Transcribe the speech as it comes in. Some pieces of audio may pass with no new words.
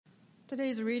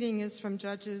Today's reading is from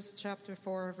Judges chapter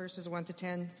 4, verses 1 to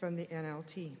 10 from the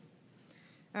NLT.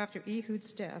 After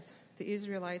Ehud's death, the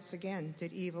Israelites again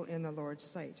did evil in the Lord's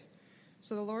sight.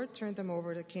 So the Lord turned them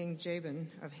over to King Jabin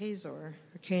of Hazor,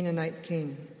 a Canaanite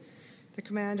king. The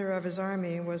commander of his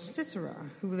army was Sisera,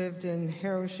 who lived in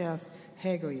Harosheth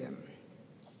Hagoyim.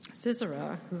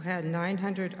 Sisera, who had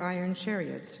 900 iron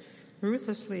chariots,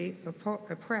 ruthlessly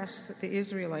oppressed the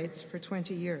Israelites for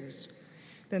 20 years.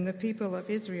 Then the people of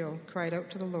Israel cried out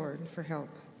to the Lord for help.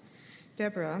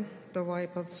 Deborah, the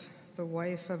wife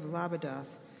of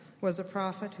Labadoth, was a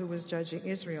prophet who was judging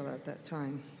Israel at that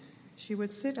time. She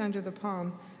would sit under the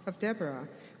palm of Deborah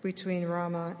between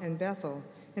Ramah and Bethel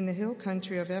in the hill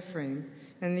country of Ephraim,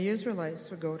 and the Israelites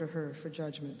would go to her for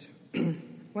judgment.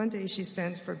 One day she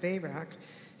sent for Barak,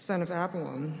 son of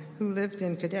Absalom, who lived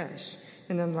in Kadesh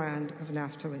in the land of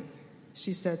Naphtali.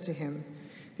 She said to him,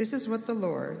 "This is what the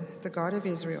Lord, the God of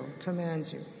Israel,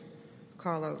 commands you.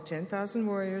 Call out 10,000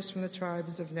 warriors from the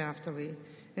tribes of Naphtali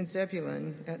and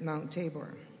Zebulun at Mount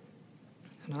Tabor.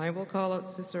 And I will call out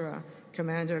Sisera,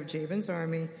 commander of Jabin's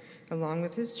army, along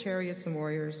with his chariots and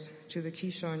warriors, to the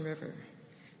Kishon River.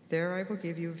 There I will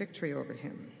give you victory over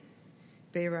him."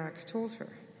 Barak told her,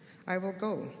 "I will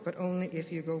go, but only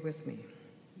if you go with me."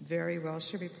 "Very well,"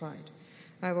 she replied.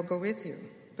 "I will go with you,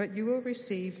 but you will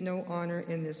receive no honor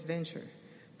in this venture,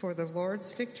 for the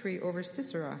Lord's victory over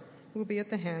Sisera will be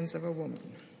at the hands of a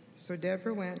woman." So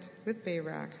Deborah went with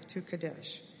Barak to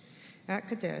Kadesh. At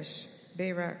Kadesh,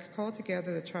 Barak called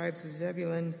together the tribes of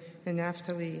Zebulun and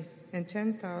Naphtali, and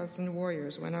 10,000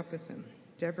 warriors went up with him.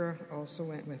 Deborah also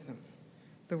went with him.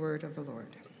 The word of the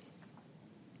Lord.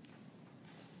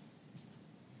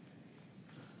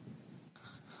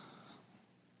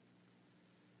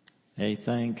 Hey,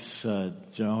 thanks,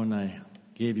 Joan. I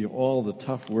gave you all the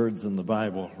tough words in the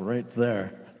Bible right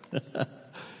there.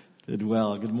 Did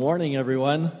well. Good morning,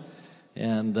 everyone.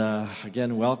 And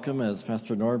again, welcome, as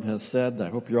Pastor Norb has said. I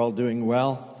hope you're all doing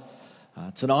well.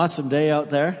 It's an awesome day out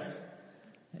there,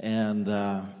 and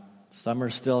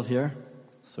summer's still here,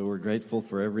 so we're grateful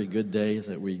for every good day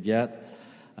that we get.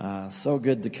 So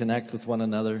good to connect with one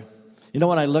another. You know,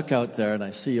 when I look out there and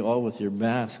I see you all with your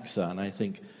masks on, I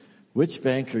think, which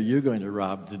bank are you going to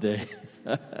rob today?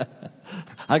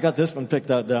 I got this one picked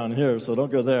out down here, so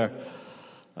don't go there.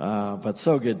 But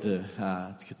so good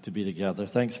to be together.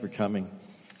 Thanks for coming.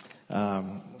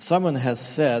 Someone has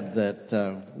said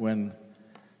that when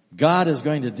God is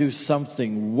going to do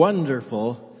something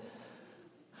wonderful,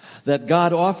 that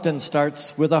God often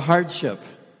starts with a hardship.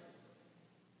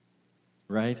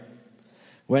 Right?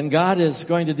 When God is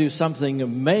going to do something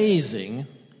amazing,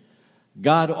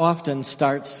 God often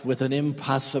starts with an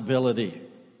impossibility.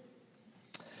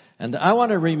 And I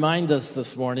want to remind us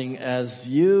this morning, as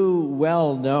you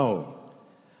well know,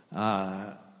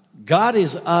 God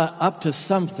is up to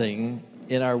something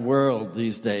in our world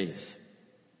these days.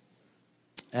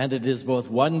 And it is both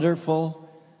wonderful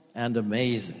and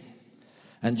amazing.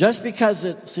 And just because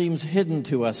it seems hidden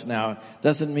to us now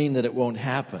doesn't mean that it won't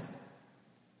happen.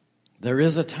 There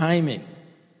is a timing.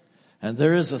 And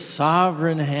there is a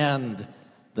sovereign hand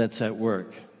that's at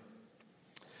work.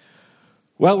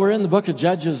 Well, we're in the book of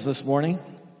Judges this morning.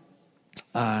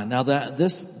 Now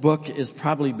this book is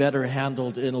probably better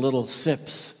handled in little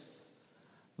sips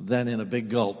than in a big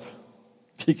gulp,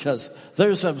 because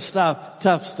there's some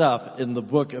tough stuff in the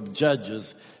book of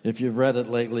Judges. If you've read it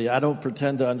lately, I don't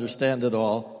pretend to understand it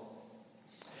all.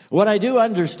 What I do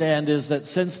understand is that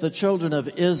since the children of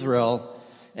Israel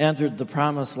entered the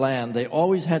promised land, they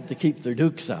always had to keep their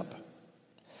dukes up,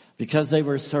 because they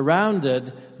were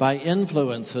surrounded by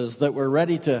influences that were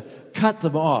ready to cut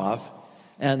them off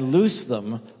and loose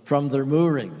them from their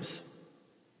moorings.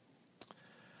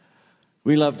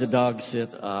 We love to dog sit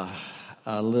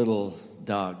a little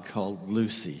dog called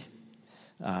Lucy.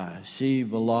 She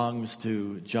belongs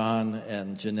to John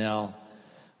and Janelle,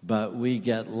 but we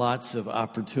get lots of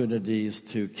opportunities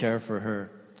to care for her.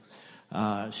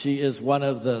 She is one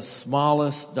of the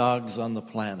smallest dogs on the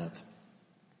planet.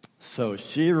 So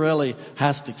she really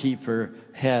has to keep her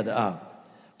head up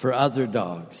for other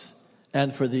dogs.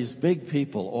 And for these big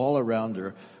people all around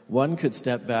her, one could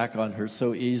step back on her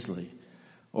so easily.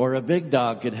 Or a big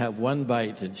dog could have one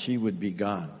bite and she would be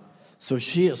gone. So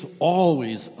she is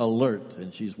always alert,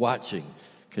 and she's watching,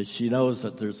 because she knows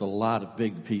that there's a lot of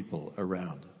big people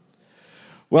around.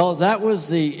 Well, that was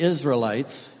the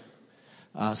Israelites,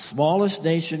 smallest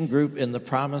nation group in the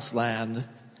promised land,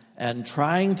 and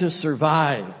trying to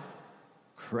survive.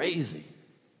 Crazy.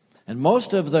 And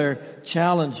most of their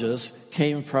challenges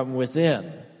came from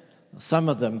within. Some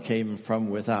of them came from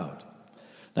without.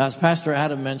 Now, as Pastor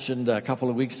Adam mentioned a couple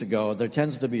of weeks ago, there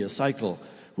tends to be a cycle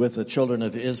with the children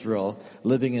of Israel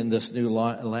living in this new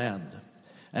land.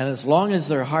 And as long as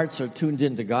their hearts are tuned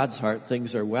into God's heart,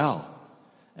 things are well,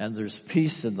 and there's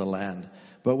peace in the land.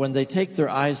 But when they take their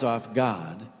eyes off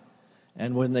God,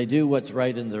 and when they do what's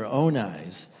right in their own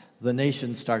eyes, the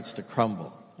nation starts to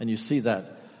crumble. And you see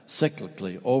that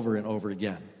cyclically over and over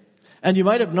again. And you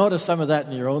might have noticed some of that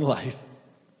in your own life,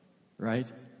 right?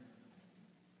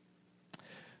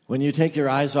 When you take your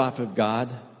eyes off of God,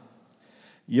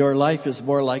 your life is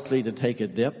more likely to take a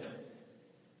dip.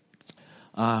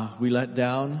 We let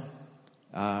down.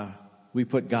 We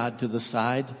put God to the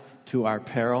side to our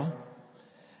peril.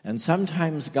 And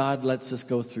sometimes God lets us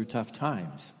go through tough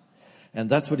times. And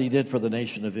that's what he did for the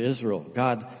nation of Israel.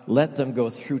 God let them go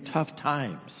through tough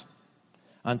times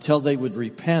until they would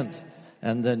repent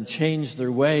and then change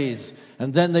their ways.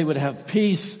 And then they would have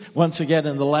peace once again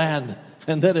in the land.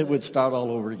 And then it would start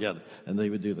all over again. And they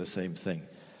would do the same thing.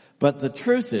 But the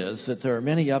truth is that there are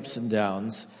many ups and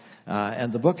downs.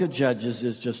 And the book of Judges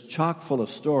is just chock full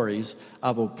of stories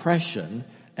of oppression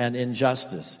and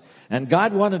injustice. And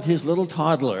God wanted his little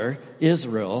toddler,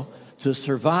 Israel, to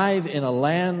survive in a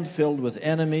land filled with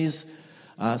enemies.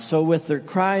 So with their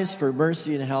cries for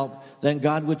mercy and help, then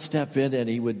God would step in and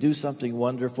he would do something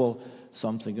wonderful,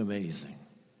 something amazing.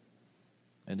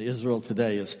 And Israel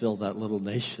today is still that little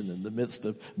nation in the midst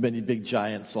of many big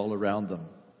giants all around them.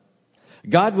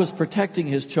 God was protecting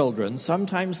his children,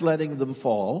 sometimes letting them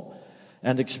fall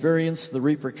and experience the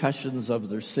repercussions of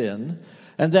their sin,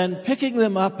 and then picking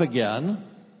them up again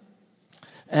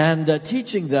and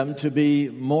teaching them to be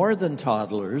more than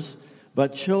toddlers,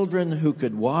 but children who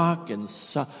could walk and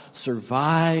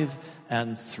survive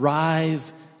and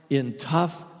thrive in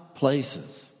tough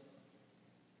places.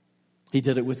 He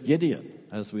did it with Gideon,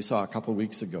 as we saw a couple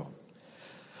weeks ago.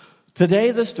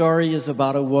 Today the story is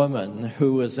about a woman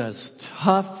who is as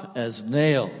tough as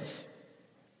nails.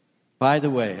 By the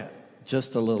way,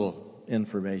 just a little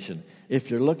information. If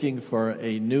you're looking for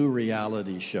a new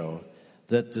reality show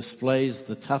that displays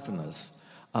the toughness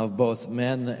of both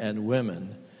men and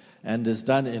women and is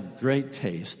done in great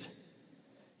taste,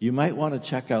 you might want to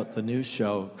check out the new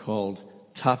show called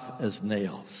Tough as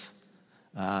Nails.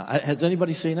 Has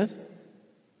anybody seen it?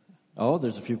 Oh,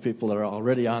 there's a few people that are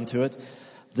already onto it.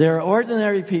 They're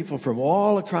ordinary people from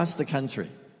all across the country.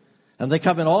 And they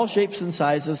come in all shapes and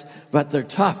sizes, but they're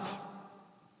tough.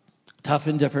 Tough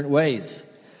in different ways.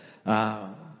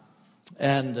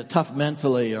 And tough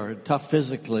mentally or tough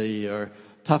physically or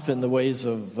tough in the ways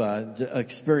of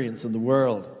experience in the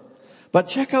world. But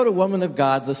check out a woman of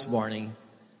God this morning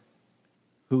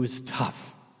who is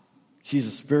tough. She's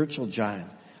a spiritual giant.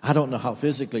 I don't know how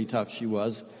physically tough she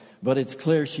was, but it's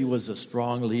clear she was a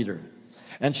strong leader.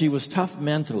 And she was tough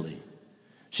mentally.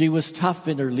 She was tough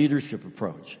in her leadership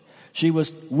approach. She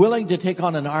was willing to take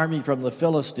on an army from the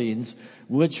Philistines,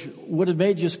 which would have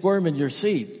made you squirm in your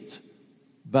seat.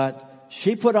 But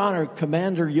she put on her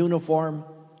commander uniform,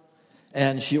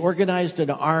 and she organized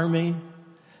an army,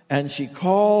 and she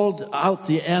called out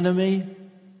the enemy.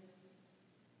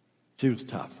 She was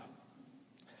tough.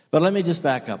 But let me just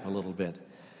back up a little bit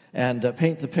and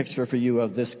paint the picture for you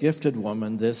of this gifted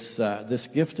woman, this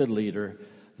gifted leader,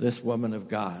 this woman of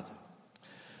God.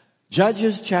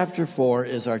 Judges chapter 4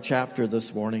 is our chapter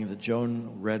this morning that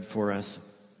Joan read for us.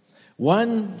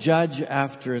 One judge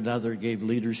after another gave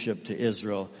leadership to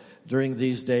Israel during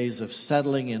these days of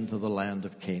settling into the land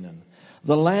of Canaan.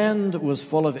 The land was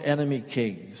full of enemy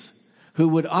kings who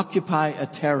would occupy a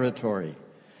territory.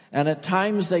 And at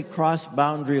times they crossed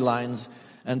boundary lines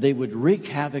and they would wreak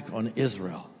havoc on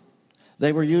Israel.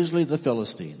 They were usually the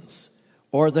Philistines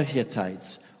or the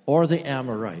Hittites or the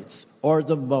Amorites or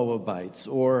the Moabites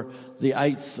or the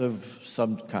ites of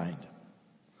some kind.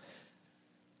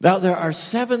 Now, there are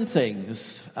 7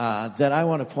 things that I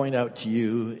want to point out to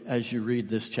you as you read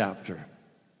this chapter.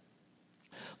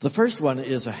 The first one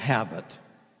is a habit.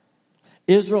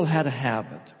 Israel had a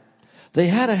habit. They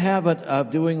had a habit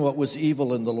of doing what was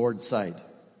evil in the Lord's sight.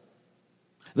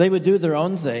 They would do their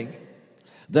own thing,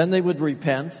 then they would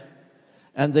repent,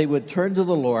 and they would turn to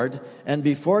the Lord, and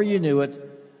before you knew it,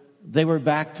 they were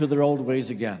back to their old ways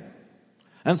again.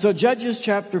 And so Judges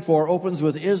chapter 4 opens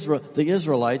with the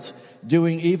Israelites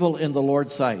doing evil in the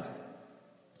Lord's sight.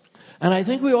 And I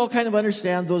think we all kind of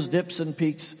understand those dips and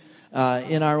peaks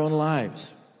in our own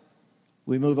lives.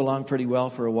 We move along pretty well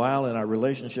for a while in our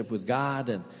relationship with God,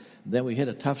 and then we hit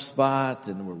a tough spot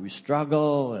and where we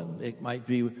struggle, and it might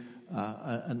be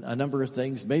a number of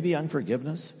things, maybe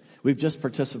unforgiveness. We've just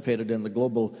participated in the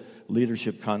Global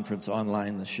Leadership Conference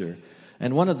online this year.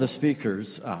 And one of the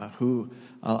speakers,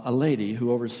 a lady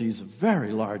who oversees a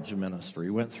very large ministry,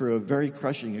 went through a very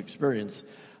crushing experience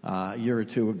a year or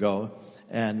two ago,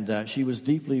 and she was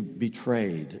deeply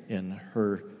betrayed in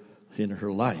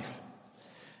her life.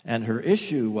 And her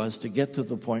issue was to get to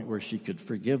the point where she could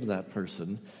forgive that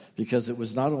person, because it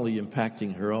was not only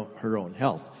impacting her own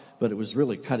health, but it was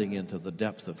really cutting into the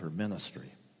depth of her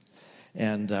ministry.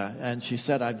 And she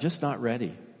said, "I'm just not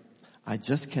ready. I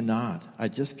just cannot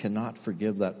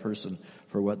forgive that person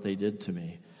for what they did to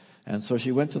me." And so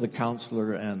she went to the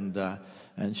counselor, and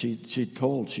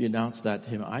she announced that to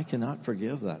him, "I cannot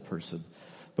forgive that person."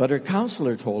 But her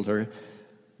counselor told her,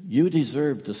 "You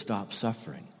deserve to stop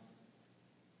suffering."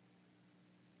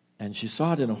 And she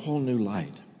saw it in a whole new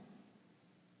light.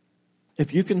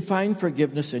 If you can find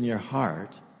forgiveness in your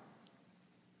heart,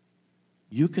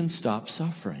 you can stop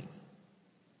suffering.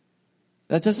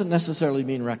 That doesn't necessarily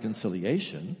mean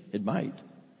reconciliation. It might.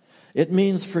 It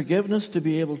means forgiveness to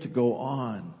be able to go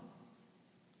on.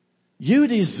 You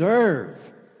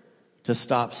deserve to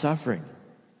stop suffering.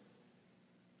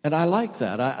 And I like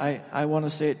that. I want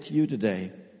to say it to you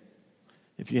today.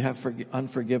 If you have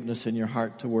unforgiveness in your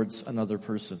heart towards another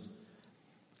person,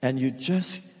 and you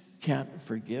just can't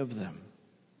forgive them,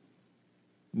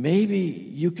 maybe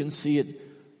you can see it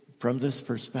from this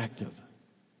perspective,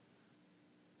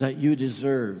 that you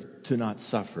deserve to not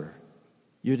suffer.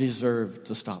 You deserve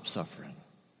to stop suffering.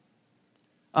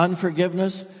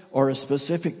 Unforgiveness or a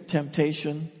specific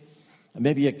temptation,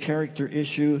 maybe a character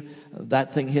issue,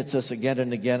 that thing hits us again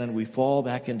and again, and we fall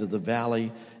back into the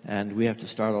valley, and we have to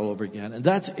start all over again. And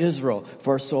that's Israel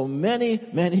for so many,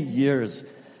 many years.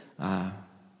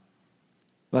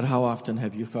 But how often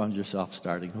have you found yourself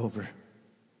starting over?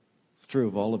 It's true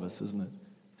of all of us, isn't it?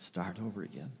 Start over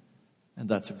again. And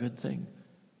that's a good thing,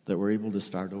 that we're able to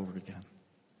start over again.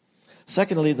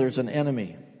 Secondly, there's an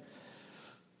enemy.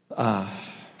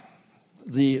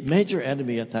 The major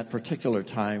enemy at that particular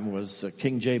time was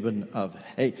King Jabin of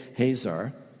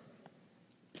Hazor,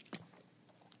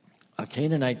 a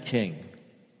Canaanite king.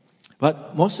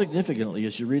 But most significantly,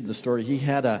 as you read the story, he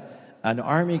had an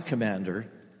army commander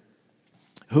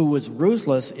who was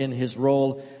ruthless in his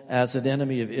role as an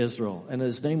enemy of Israel, and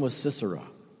his name was Sisera.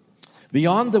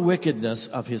 Beyond the wickedness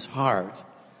of his heart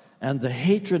and the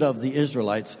hatred of the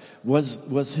Israelites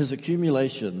was his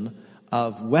accumulation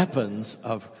of weapons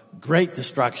of great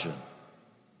destruction.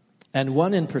 And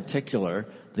one in particular,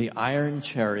 the iron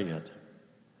chariot.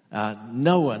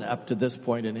 No one up to this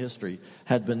point in history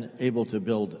had been able to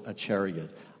build a chariot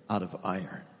out of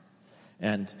iron.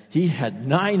 And he had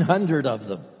 900 of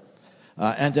them.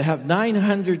 And to have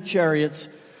 900 chariots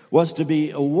was to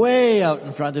be way out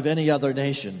in front of any other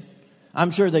nation.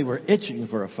 I'm sure they were itching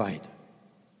for a fight.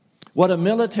 What a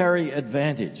military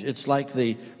advantage. It's like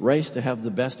the race to have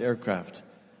the best aircraft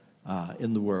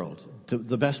in the world,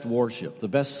 the best warship, the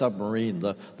best submarine,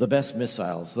 the best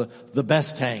missiles, the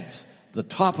best tanks, the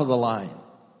top of the line.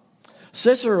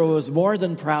 Sisera was more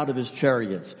than proud of his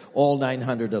chariots, all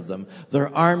 900 of them. Their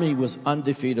army was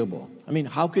undefeatable. I mean,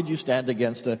 how could you stand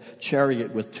against a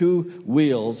chariot with two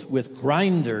wheels with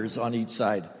grinders on each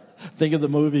side? Think of the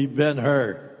movie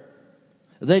Ben-Hur.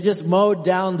 They just mowed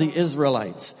down the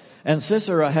Israelites. And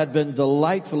Sisera had been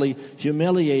delightfully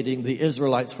humiliating the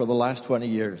Israelites for the last 20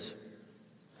 years.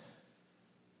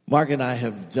 Mark and I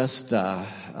have just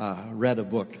read a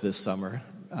book this summer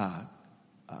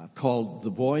called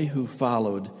The Boy Who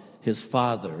Followed His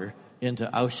Father into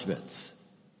Auschwitz.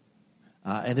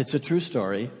 And it's a true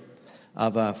story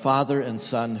of a father and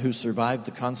son who survived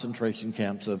the concentration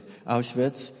camps of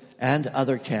Auschwitz and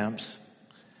other camps.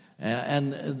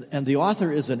 And the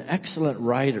author is an excellent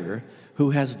writer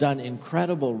who has done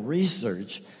incredible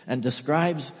research and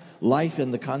describes life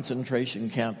in the concentration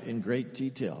camp in great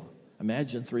detail.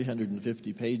 Imagine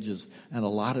 350 pages and a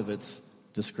lot of its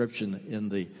description in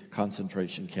the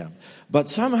concentration camp. But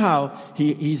somehow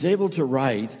he's able to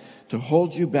write to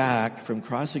hold you back from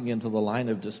crossing into the line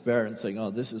of despair and saying,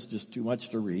 oh, this is just too much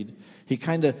to read. He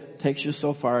kind of takes you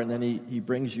so far, and then he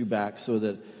brings you back so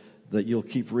that you'll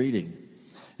keep reading.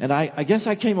 And I guess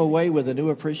I came away with a new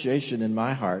appreciation in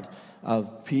my heart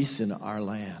of peace in our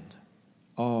land.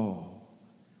 Oh,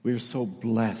 we are so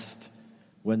blessed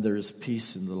when there is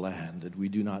peace in the land and we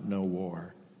do not know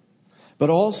war. But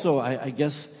also, I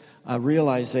guess, a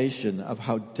realization of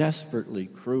how desperately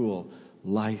cruel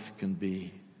life can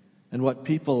be and what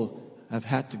people have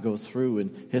had to go through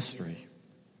in history.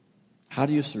 How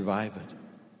do you survive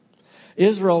it?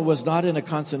 Israel was not in a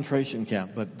concentration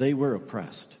camp, but they were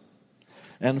oppressed.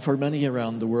 And for many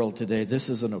around the world today, this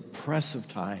is an oppressive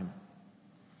time.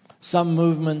 Some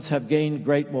movements have gained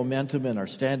great momentum and are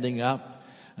standing up.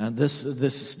 And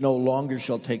this no longer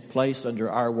shall take place under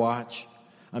our watch.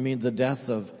 I mean, the death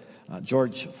of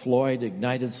George Floyd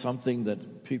ignited something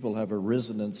that people have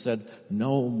arisen and said,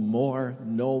 no more,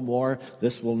 no more.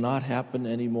 This will not happen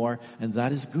anymore. And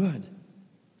that is good.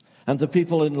 And the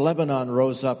people in Lebanon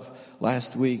rose up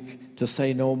last week to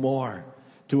say no more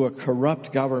to a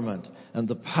corrupt government. And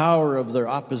the power of their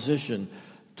opposition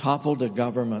toppled a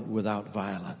government without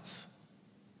violence.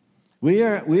 We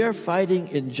are fighting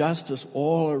injustice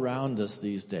all around us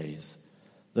these days.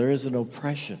 There is an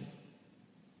oppression.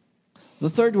 The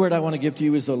third word I want to give to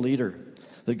you is a leader.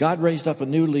 That God raised up a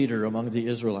new leader among the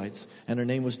Israelites, and her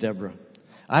name was Deborah.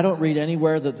 I don't read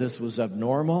anywhere that this was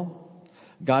abnormal.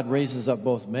 God raises up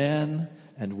both men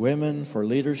and women for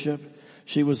leadership.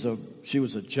 She was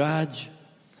a judge,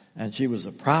 and she was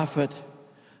a prophet,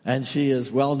 and she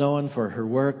is well known for her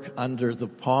work under the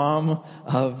palm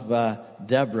of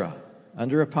Deborah,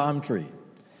 under a palm tree.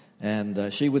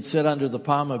 And she would sit under the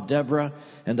palm of Deborah,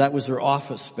 and that was her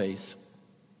office space.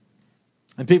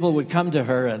 And people would come to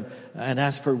her and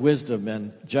ask for wisdom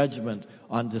and judgment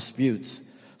on disputes.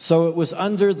 So it was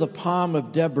under the palm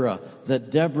of Deborah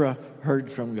that Deborah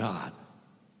heard from God.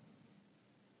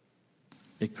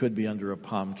 It could be under a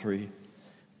palm tree.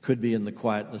 It could be in the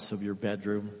quietness of your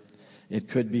bedroom. It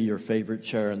could be your favorite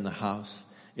chair in the house.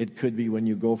 It could be when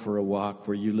you go for a walk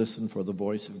where you listen for the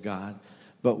voice of God.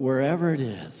 But wherever it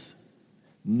is,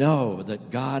 know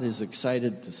that God is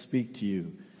excited to speak to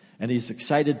you. And He's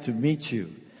excited to meet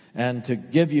you and to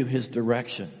give you His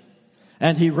direction.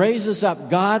 And He raises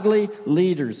up godly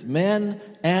leaders, men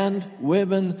and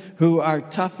women who are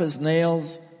tough as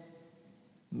nails.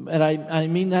 And I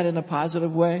mean that in a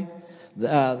positive way.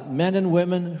 Men and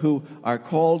women who are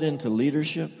called into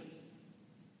leadership.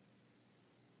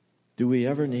 Do we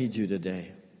ever need you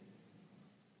today?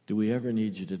 Do we ever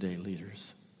need you today,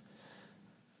 leaders?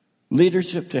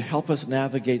 Leadership to help us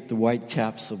navigate the white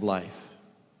caps of life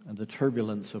and the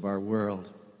turbulence of our world.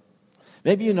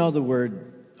 Maybe you know the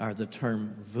word or the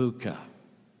term VUCA.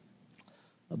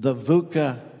 The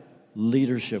VUCA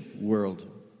leadership world.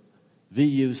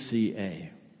 VUCA.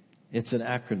 It's an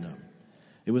acronym.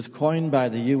 It was coined by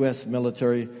the U.S.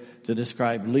 military to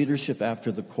describe leadership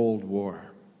after the Cold War.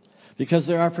 Because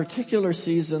there are particular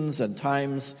seasons and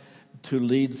times to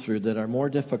lead through that are more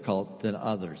difficult than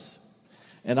others.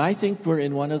 And I think we're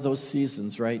in one of those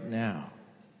seasons right now.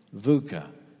 VUCA,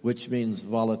 which means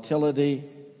volatility,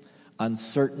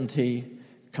 uncertainty,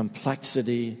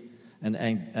 complexity, and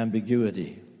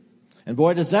ambiguity. And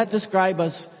boy, does that describe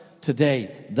us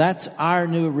today. That's our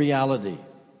new reality.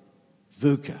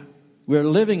 VUCA. We're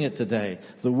living it today.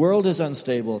 The world is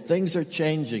unstable. Things are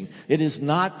changing. It is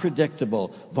not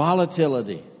predictable.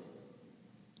 Volatility.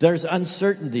 There's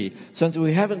uncertainty. Since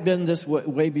we haven't been this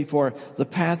way before, the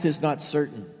path is not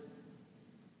certain.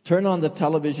 Turn on the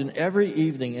television every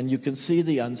evening and you can see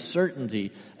the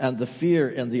uncertainty and the fear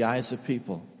in the eyes of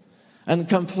people. And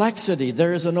complexity.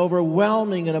 There is an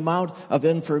overwhelming amount of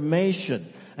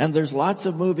information. And there's lots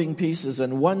of moving pieces,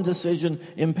 and one decision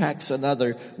impacts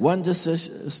another. One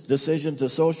decision to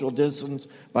social distance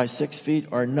by 6 feet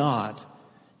or not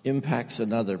impacts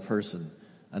another person,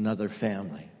 another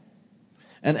family.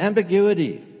 And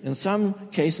ambiguity. In some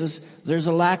cases, there's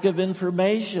a lack of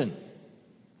information.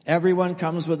 Everyone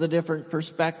comes with a different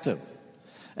perspective.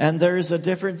 And there is a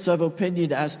difference of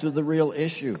opinion as to the real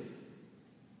issue.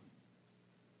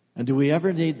 And do we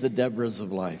ever need the Deborahs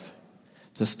of life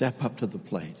to step up to the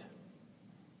plate?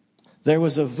 There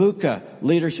was a VUCA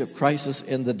leadership crisis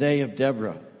in the day of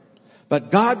Deborah.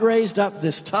 But God raised up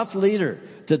this tough leader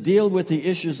to deal with the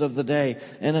issues of the day.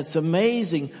 And it's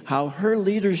amazing how her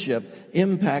leadership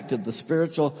impacted the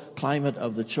spiritual climate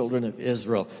of the children of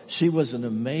Israel. She was an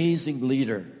amazing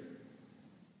leader.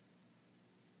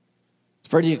 It's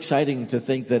pretty exciting to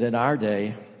think that in our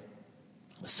day,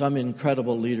 some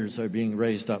incredible leaders are being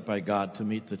raised up by God to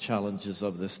meet the challenges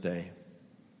of this day.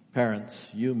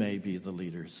 Parents, you may be the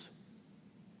leaders.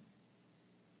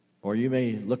 Or you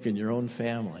may look in your own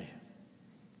family.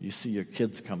 You see your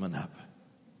kids coming up.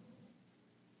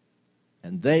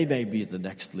 And they may be the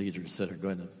next leaders that are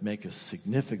going to make a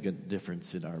significant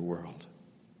difference in our world.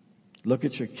 Look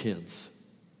at your kids.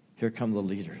 Here come the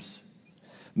leaders.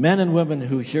 Men and women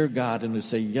who hear God and who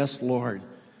say, yes, Lord,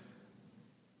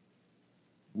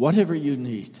 whatever you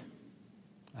need,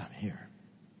 I'm here.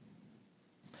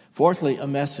 Fourthly, a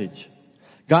message.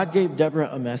 God gave Deborah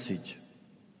a message.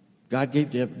 God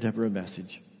gave Deborah a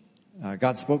message.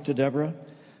 God spoke to Deborah,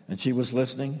 and she was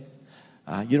listening.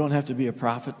 You don't have to be a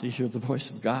prophet to hear the voice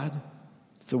of God.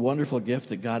 It's a wonderful gift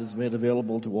that God has made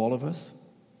available to all of us.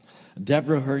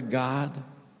 Deborah heard God,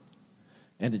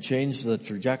 and to change the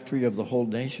trajectory of the whole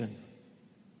nation.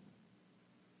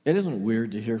 It isn't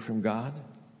weird to hear from God.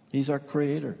 He's our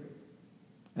creator.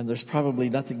 And there's probably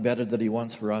nothing better that he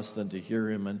wants for us than to hear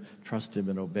him and trust him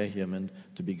and obey him and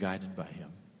to be guided by him.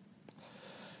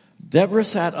 Deborah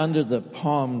sat under the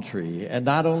palm tree, and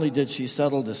not only did she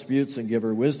settle disputes and give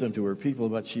her wisdom to her people,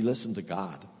 but she listened to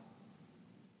God.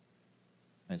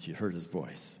 And she heard his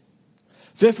voice.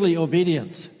 Fifthly,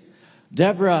 obedience.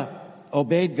 Deborah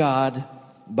obeyed God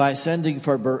by sending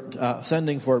for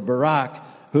Barak,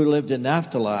 who lived in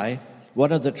Naphtali,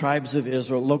 one of the tribes of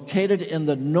Israel, located in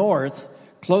the north,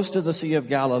 close to the Sea of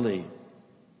Galilee.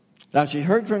 Now she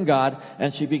heard from God,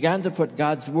 and she began to put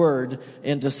God's word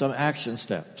into some action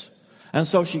steps. And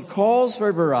so she calls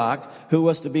for Barak, who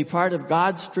was to be part of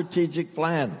God's strategic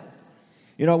plan.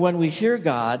 You know, when we hear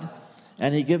God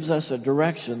and he gives us a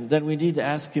direction, then we need to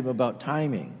ask him about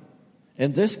timing.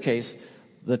 In this case,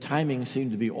 the timing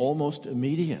seemed to be almost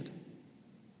immediate.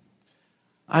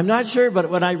 I'm not sure, but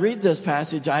when I read this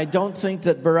passage, I don't think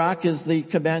that Barak is the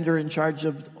commander in charge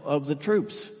of the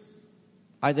troops.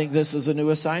 I think this is a new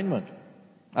assignment.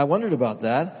 I wondered about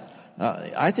that.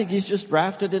 I think he's just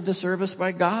drafted into service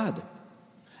by God.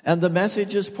 And the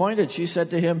message is pointed. She said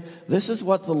to him, "This is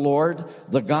what the Lord,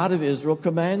 the God of Israel,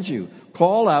 commands you.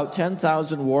 Call out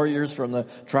 10,000 warriors from the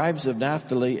tribes of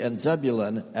Naphtali and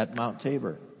Zebulun at Mount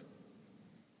Tabor."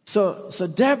 So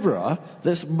Deborah,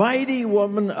 this mighty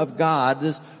woman of God,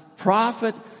 this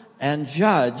prophet and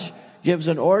judge, gives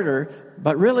an order,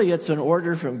 but really it's an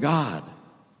order from God.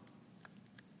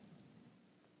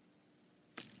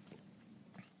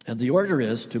 And the order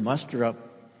is to muster up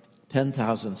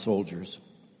 10,000 soldiers.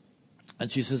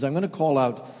 And she says, "I'm going to call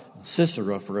out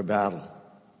Sisera for a battle.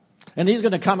 And he's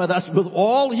going to come at us with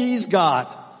all he's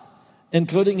got,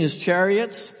 including his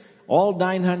chariots, all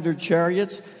 900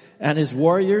 chariots, and his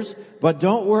warriors. But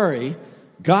don't worry,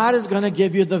 God is going to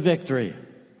give you the victory."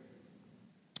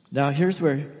 Now here's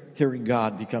where hearing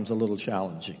God becomes a little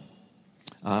challenging.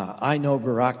 I know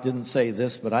Barak didn't say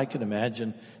this, but I can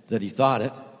imagine that he thought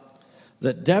it.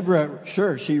 That Deborah,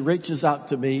 sure, she reaches out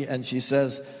to me and she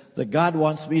says that God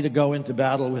wants me to go into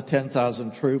battle with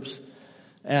 10,000 troops.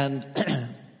 And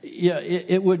yeah,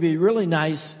 it would be really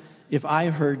nice if I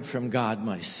heard from God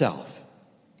myself,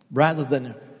 rather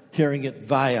than hearing it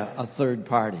via a third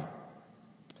party.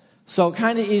 So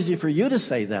kind of easy for you to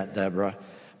say that, Deborah,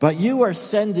 but you are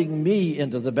sending me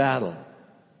into the battle.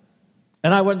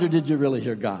 And I wonder, did you really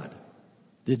hear God?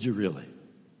 Did you really?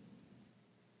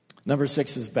 Number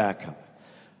 6 is backup.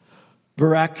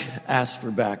 Barak asked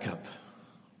for backup.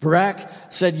 Barak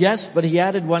said yes, but he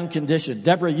added one condition.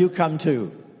 "Deborah, you come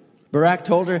too." Barak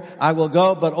told her, "I will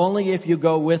go, but only if you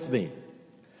go with me."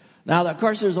 Now, of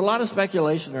course, there's a lot of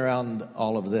speculation around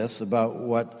all of this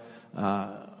about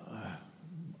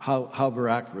how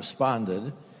Barak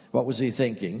responded. What was he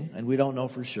thinking? And we don't know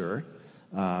for sure.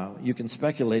 You can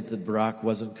speculate that Barak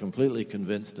wasn't completely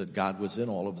convinced that God was in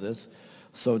all of this.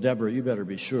 So, Deborah, you better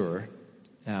be sure.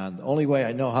 And the only way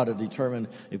I know how to determine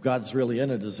if God's really in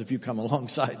it is if you come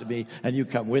alongside me and you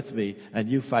come with me and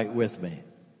you fight with me.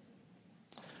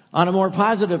 On a more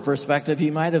positive perspective,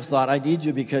 he might have thought, "I need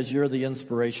you because you're the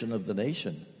inspiration of the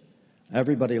nation."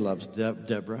 Everybody loves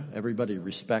Deborah. Everybody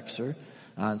respects her.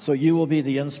 And so you will be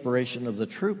the inspiration of the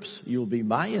troops. You will be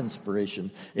my inspiration.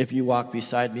 If you walk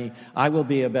beside me, I'll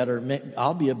be a better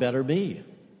me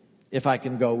if I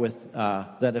can go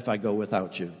than if I go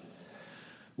without you.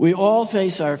 We all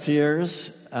face our fears.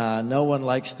 No one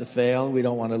likes to fail. We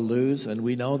don't want to lose. And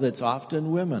we know that it's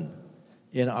often women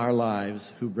in our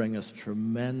lives who bring us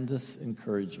tremendous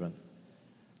encouragement.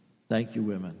 Thank you,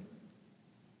 women.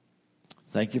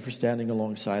 Thank you for standing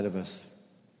alongside of us.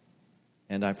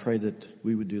 And I pray that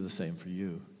we would do the same for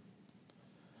you.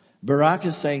 Barak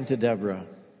is saying to Deborah,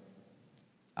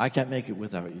 "I can't make it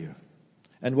without you."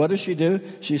 And what does she do?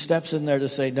 She steps in there to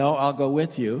say, "No, I'll go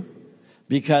with you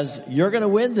because you're going to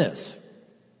win this."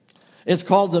 It's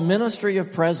called the ministry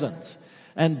of presence.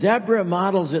 And Deborah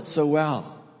models it so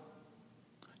well.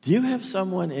 Do you have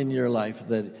someone in your life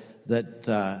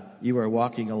that you are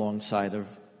walking alongside of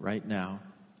right now?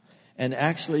 And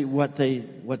actually what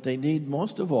they need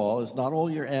most of all is not all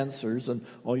your answers and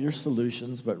all your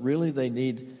solutions, but really they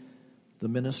need the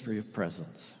ministry of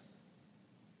presence.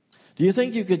 Do you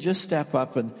think you could just step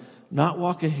up and not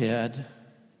walk ahead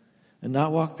and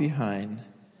not walk behind,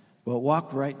 but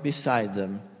walk right beside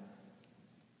them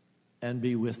and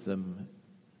be with them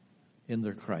in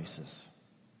their crisis?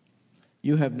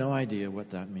 You have no idea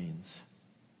what that means.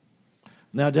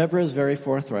 Now, Deborah is very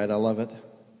forthright. I love it.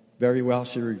 "Very well,"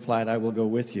 she replied, "I will go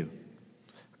with you.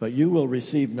 But you will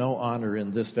receive no honor in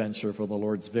this venture for the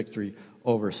Lord's victory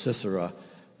over Sisera,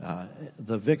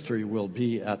 the victory will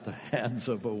be at the hands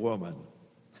of a woman.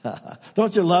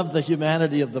 Don't you love the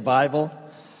humanity of the Bible?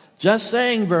 Just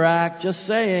saying, Barak, just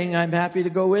saying, I'm happy to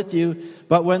go with you.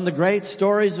 But when the great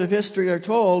stories of history are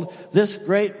told, this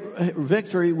great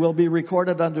victory will be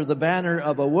recorded under the banner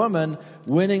of a woman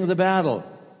winning the battle.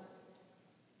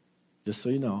 Just so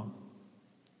you know.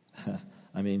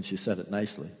 I mean, she said it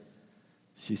nicely.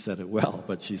 She said it well,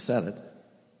 but she said it.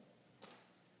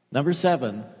 Number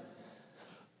 7,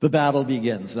 the battle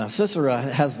begins. Now, Sisera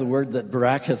has the word that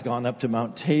Barak has gone up to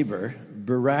Mount Tabor.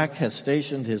 Barak has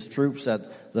stationed his troops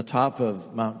at the top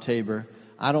of Mount Tabor.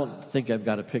 I don't think I've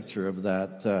got a picture of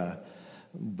that,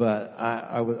 but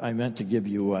I meant to give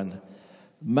you one.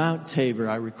 Mount Tabor,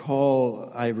 I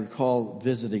recall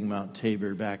visiting Mount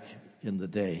Tabor back in the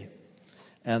day.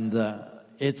 And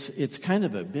it's kind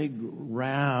of a big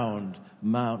round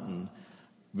mountain,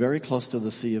 very close to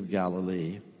the Sea of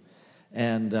Galilee.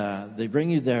 And they bring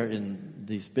you there in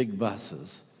these big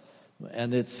buses.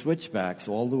 And it's switchbacks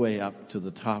all the way up to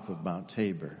the top of Mount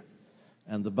Tabor.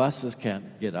 And the buses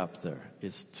can't get up there.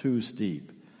 It's too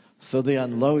steep. So they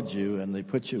unload you and they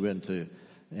put you into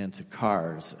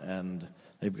cars. And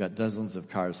they've got dozens of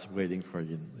cars waiting for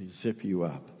you. They zip you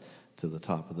up to the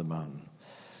top of the mountain.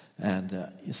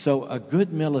 And so a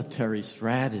good military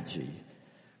strategy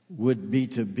would be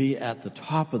to be at the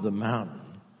top of the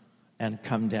mountain and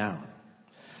come down.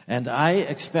 And I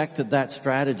expect that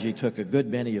strategy took a good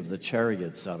many of the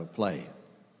chariots out of play.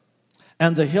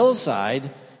 And the hillside,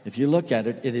 if you look at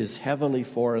it, it is heavily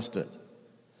forested.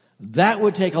 That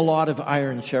would take a lot of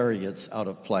iron chariots out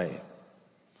of play.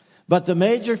 But the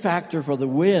major factor for the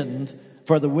wind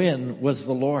was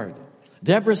the Lord.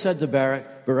 Deborah said to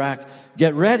Barak,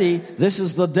 get ready. This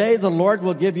is the day the Lord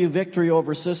will give you victory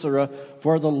over Sisera,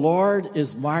 for the Lord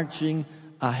is marching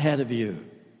ahead of you.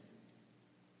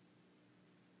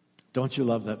 Don't you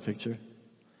love that picture?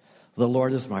 The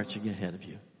Lord is marching ahead of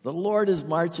you. The Lord is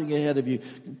marching ahead of you.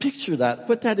 Picture that.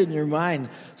 Put that in your mind.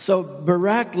 So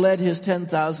Barak led his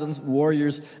 10,000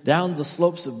 warriors down the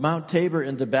slopes of Mount Tabor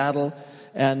into battle.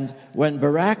 And when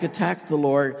Barak attacked the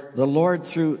Lord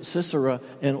threw Sisera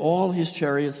and all his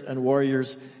chariots and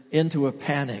warriors into a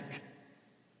panic.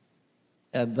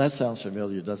 And that sounds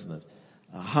familiar, doesn't it?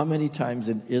 How many times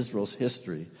in Israel's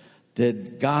history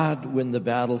did God win the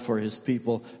battle for his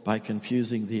people by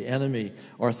confusing the enemy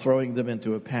or throwing them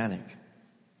into a panic?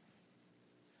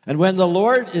 And when the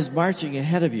Lord is marching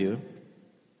ahead of you,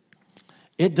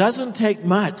 it doesn't take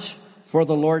much for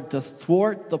the Lord to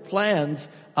thwart the plans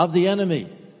of the enemy.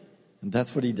 And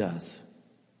that's what he does.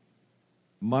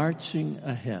 Marching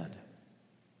ahead.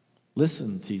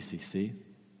 Listen, TCC.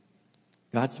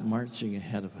 God's marching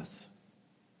ahead of us.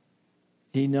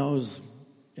 He knows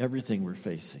everything we're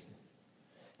facing.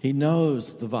 He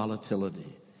knows the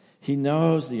volatility. He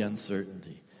knows the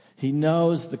uncertainty. He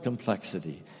knows the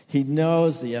complexity. He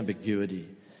knows the ambiguity.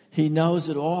 He knows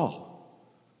it all.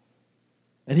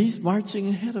 And he's marching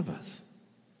ahead of us.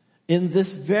 In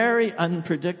this very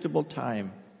unpredictable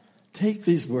time, take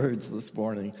these words this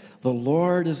morning. The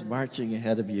Lord is marching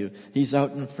ahead of you. He's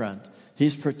out in front.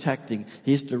 He's protecting.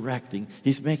 He's directing.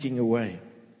 He's making a way.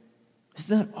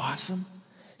 Isn't that awesome?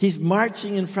 He's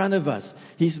marching in front of us.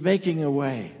 He's making a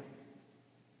way.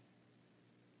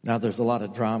 Now, there's a lot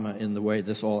of drama in the way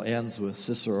this all ends, with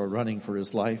Sisera running for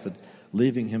his life and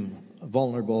leaving him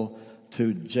vulnerable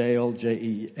to Jael,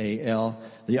 Jeal.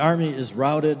 The army is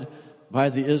routed by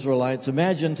the Israelites.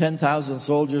 Imagine 10,000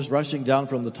 soldiers rushing down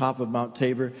from the top of Mount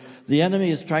Tabor. The enemy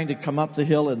is trying to come up the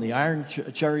hill, and the iron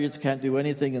chariots can't do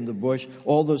anything in the bush.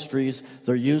 All those trees,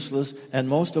 they're useless. And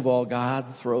most of all,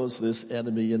 God throws this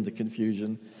enemy into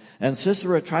confusion. And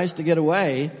Sisera tries to get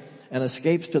away and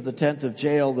escapes to the tent of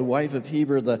Jael, the wife of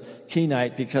Heber the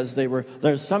Kenite, because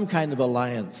there's some kind of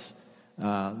alliance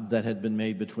that had been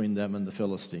made between them and the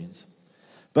Philistines.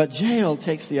 But Jael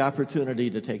takes the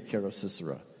opportunity to take care of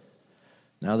Sisera.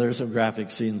 Now, there's some graphic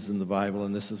scenes in the Bible,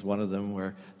 and this is one of them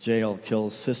where Jael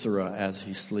kills Sisera as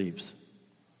he sleeps.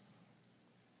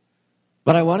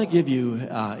 But I want to give you,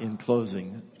 in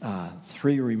closing,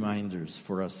 3 reminders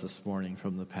for us this morning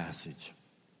from the passage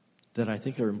that I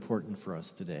think are important for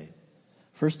us today.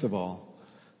 First of all,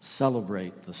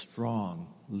 celebrate the strong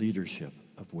leadership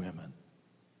of women.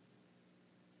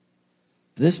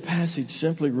 This passage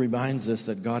simply reminds us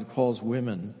that God calls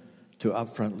women to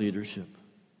upfront leadership,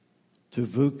 to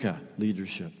VUCA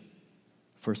leadership,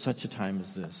 for such a time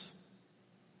as this.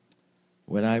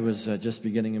 When I was just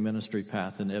beginning a ministry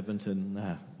path in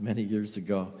Edmonton many years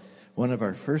ago, one of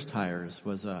our first hires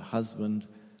was a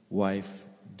husband-wife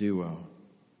duo.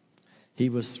 He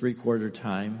was 3/4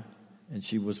 time, and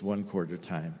she was 1/4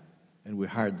 time. And we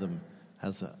hired them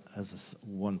as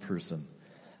one person.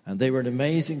 And they were an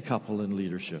amazing couple in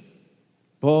leadership.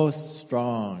 Both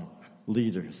strong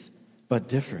leaders, but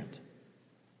different.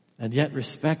 And yet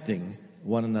respecting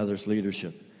one another's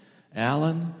leadership.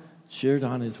 Alan cheered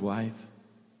on his wife.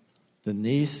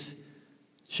 Denise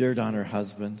cheered on her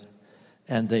husband.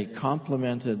 And they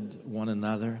complimented one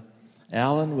another.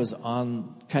 Alan was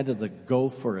on kind of the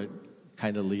go-for-it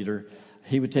kind of leader.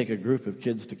 He would take a group of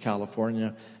kids to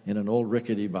California in an old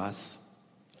rickety bus.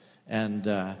 And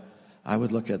I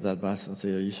would look at that bus and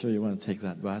say, "Are you sure you want to take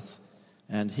that bus?"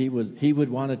 And he would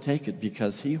want to take it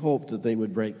because he hoped that they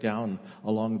would break down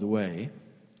along the way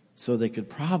so they could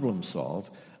problem solve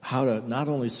how to not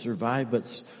only survive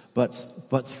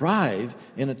but thrive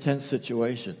in a tense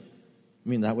situation. I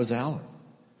mean, that was Alan.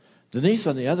 Denise,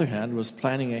 on the other hand, was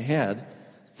planning ahead,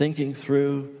 thinking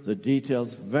through the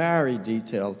details, very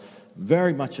detailed,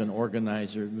 very much an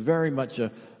organizer, very much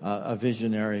a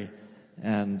visionary,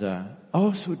 and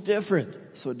so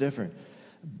different.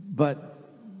 But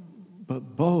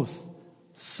both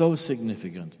so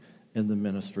significant in the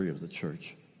ministry of the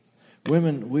church.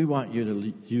 Women, we want you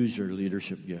to use your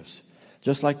leadership gifts,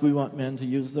 just like we want men to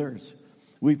use theirs.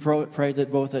 We pray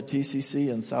that both at TCC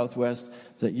and Southwest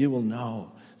that you will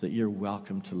know that you're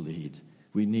welcome to lead.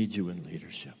 We need you in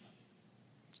leadership.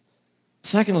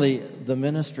 Secondly, the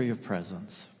ministry of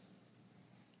presence.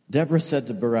 Deborah said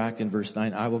to Barak in verse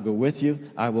 9, "I will go with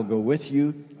you. I will go with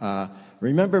you."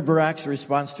 Remember Barak's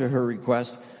response to her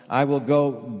request, "I will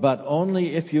go, but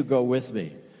only if you go with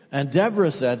me." And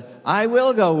Deborah said, "I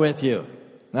will go with you."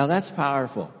 Now that's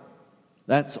powerful.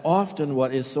 That's often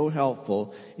what is so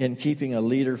helpful in keeping a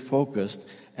leader focused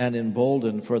and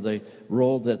emboldened for the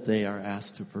role that they are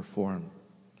asked to perform.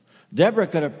 Deborah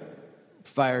could have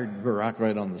fired Barak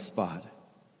right on the spot.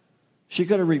 She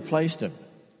could have replaced him.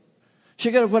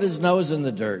 She could have put his nose in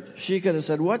the dirt. She could have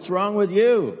said, "What's wrong with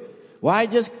you? Why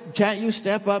can't you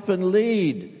step up and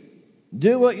lead?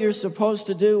 Do what you're supposed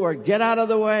to do or get out of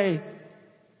the way."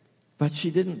 But she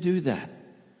didn't do that.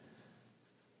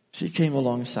 She came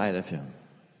alongside of him.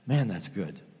 Man, that's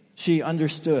good. She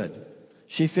understood.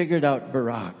 She figured out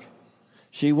Barak.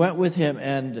 She went with him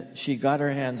and she got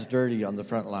her hands dirty on the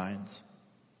front lines.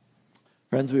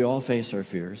 Friends, we all face our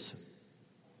fears.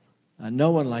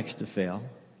 No one likes to fail.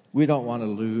 We don't want to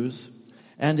lose.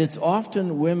 And it's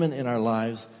often women in our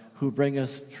lives who bring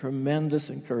us tremendous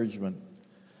encouragement.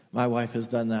 My wife has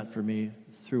done that for me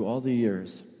through all the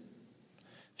years.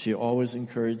 She always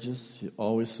encourages. She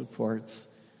always supports.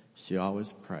 She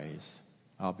always prays.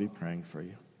 I'll be praying for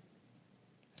you.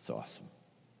 It's awesome.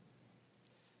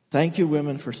 Thank you,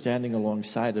 women, for standing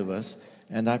alongside of us.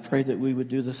 And I pray that we would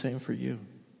do the same for you.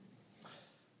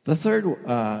 The third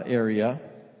area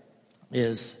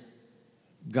is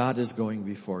God is going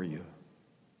before you.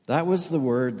 That was the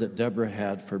word that Deborah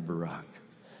had for Barak.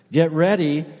 Get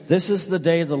ready. This is the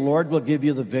day the Lord will give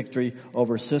you the victory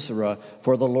over Sisera,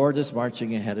 for the Lord is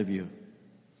marching ahead of you.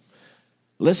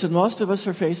 Listen, most of us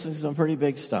are facing some pretty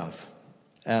big stuff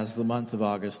as the month of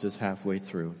August is halfway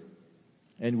through.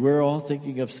 And we're all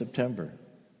thinking of September.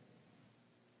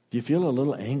 Do you feel a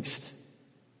little angst?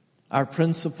 Our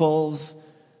principals,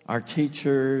 our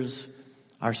teachers,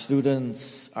 our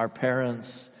students, our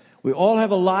parents, we all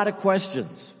have a lot of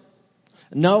questions.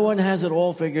 No one has it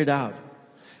all figured out.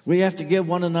 We have to give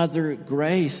one another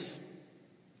grace.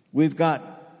 We've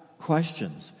got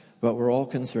questions, but we're all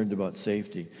concerned about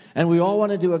safety. And we all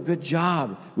want to do a good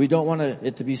job. We don't want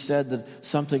it to be said that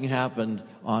something happened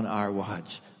on our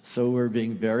watch. So we're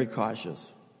being very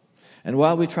cautious. And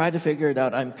while we try to figure it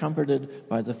out, I'm comforted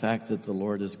by the fact that the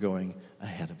Lord is going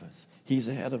ahead of us. He's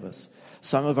ahead of us.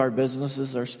 Some of our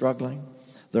businesses are struggling.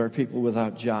 There are people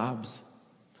without jobs.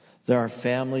 There are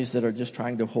families that are just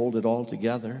trying to hold it all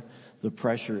together. The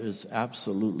pressure is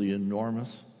absolutely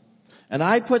enormous. And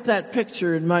I put that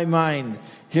picture in my mind.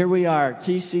 Here we are,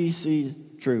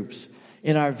 TCC troops,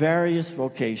 in our various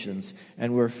vocations,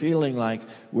 and we're feeling like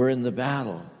we're in the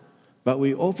battle. But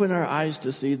we open our eyes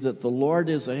to see that the Lord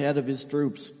is ahead of his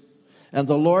troops, and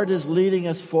the Lord is leading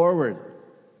us forward.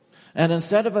 And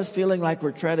instead of us feeling like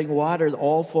we're treading water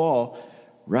all fall,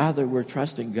 rather we're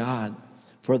trusting God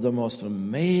for the most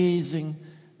amazing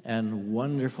and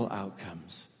wonderful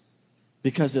outcomes.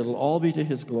 Because it'll all be to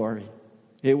his glory.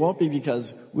 It won't be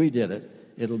because we did it.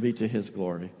 It'll be to his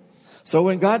glory. So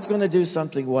when God's going to do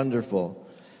something wonderful,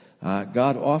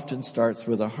 God often starts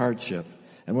with a hardship.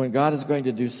 And when God is going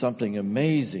to do something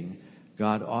amazing,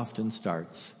 God often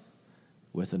starts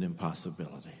with an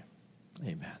impossibility.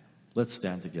 Amen. Let's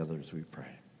stand together as we pray.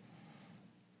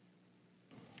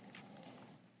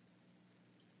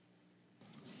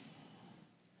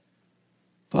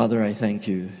 Father, I thank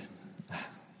you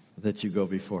that you go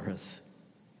before us.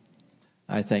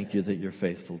 I thank you that you're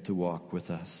faithful to walk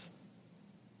with us.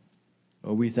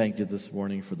 Oh, we thank you this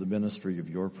morning for the ministry of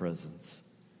your presence.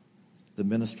 The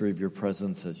ministry of your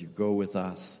presence as you go with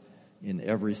us in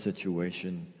every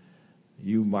situation.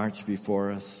 You march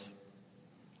before us.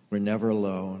 We're never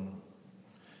alone.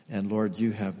 And Lord,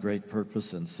 you have great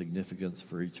purpose and significance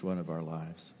for each one of our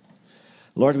lives.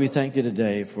 Lord, we thank you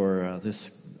today for this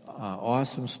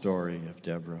awesome story of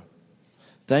Deborah.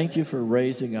 Thank you for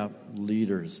raising up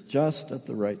leaders just at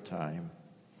the right time.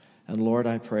 And Lord,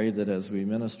 I pray that as we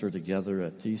minister together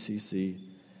at TCC,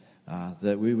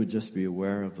 that we would just be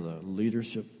aware of the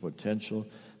leadership potential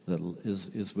that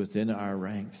is within our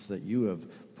ranks, that you have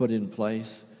put in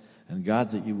place. And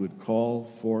God, that you would call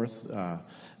forth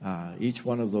each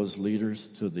one of those leaders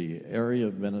to the area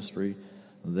of ministry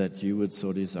that you would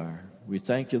so desire. We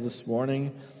thank you this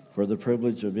morning for the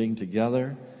privilege of being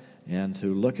together and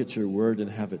to look at your word and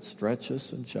have it stretch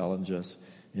us and challenge us.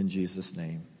 In Jesus'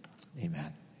 name,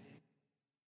 amen.